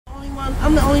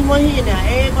I'm the only one here now.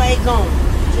 Everybody gone.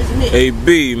 Just me. Hey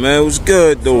B, man, what's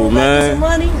good though, so man?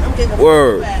 Money, I'm getting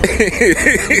word.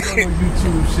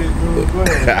 YouTube shit, bro. Go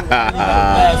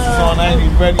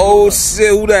ahead. Oh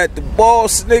shit, who that? The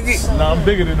boss, nigga? Nah, I'm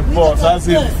bigger than the boss. I was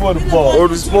here before the boss. Oh,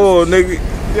 the small nigga.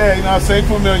 Yeah, you know what I'm saying?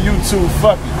 Put me on YouTube.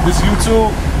 Fuck it. This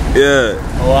YouTube? Yeah.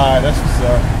 Oh, alright, that's what's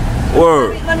up.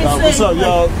 Word. Let me What's up,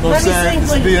 y'all? Know what I'm saying?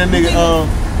 This be that nigga,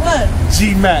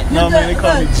 G-Mac, know what I mean? They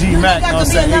call me G-Mac, know what I'm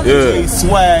saying? Yeah.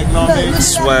 Swag, know what I mean?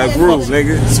 Swag group,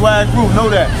 nigga. Swag group,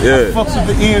 know that. Yeah. I fucks with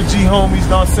the EMG homies,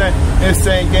 know what I'm saying?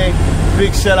 Insane gang.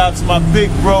 Big shout out to my big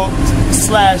bro /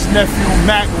 nephew,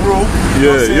 Mac Rue.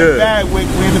 Yeah, yeah. Badwick,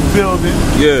 we in the building.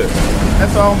 Yeah.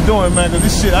 That's all I'm doing, man, cause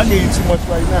this shit, I gave you too much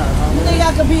right now. You think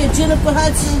I could be a Jennifer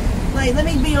Hudson? Like, let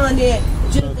me be on there.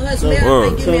 Jennifer Hudson,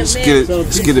 man, give me a let's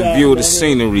get a view of the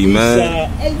scenery, man.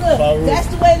 Hey, look, that's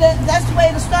the way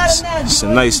to start it now. It's a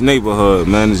nice neighborhood,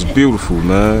 man. It's beautiful,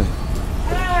 man.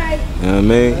 Alright. You know what I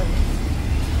mean?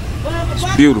 It's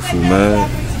beautiful, man.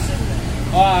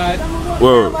 Alright.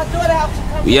 Word.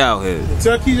 We out here.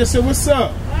 Turkey just said, what's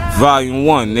up? Volume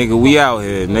 1, nigga. We out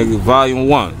here, nigga. Volume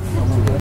 1.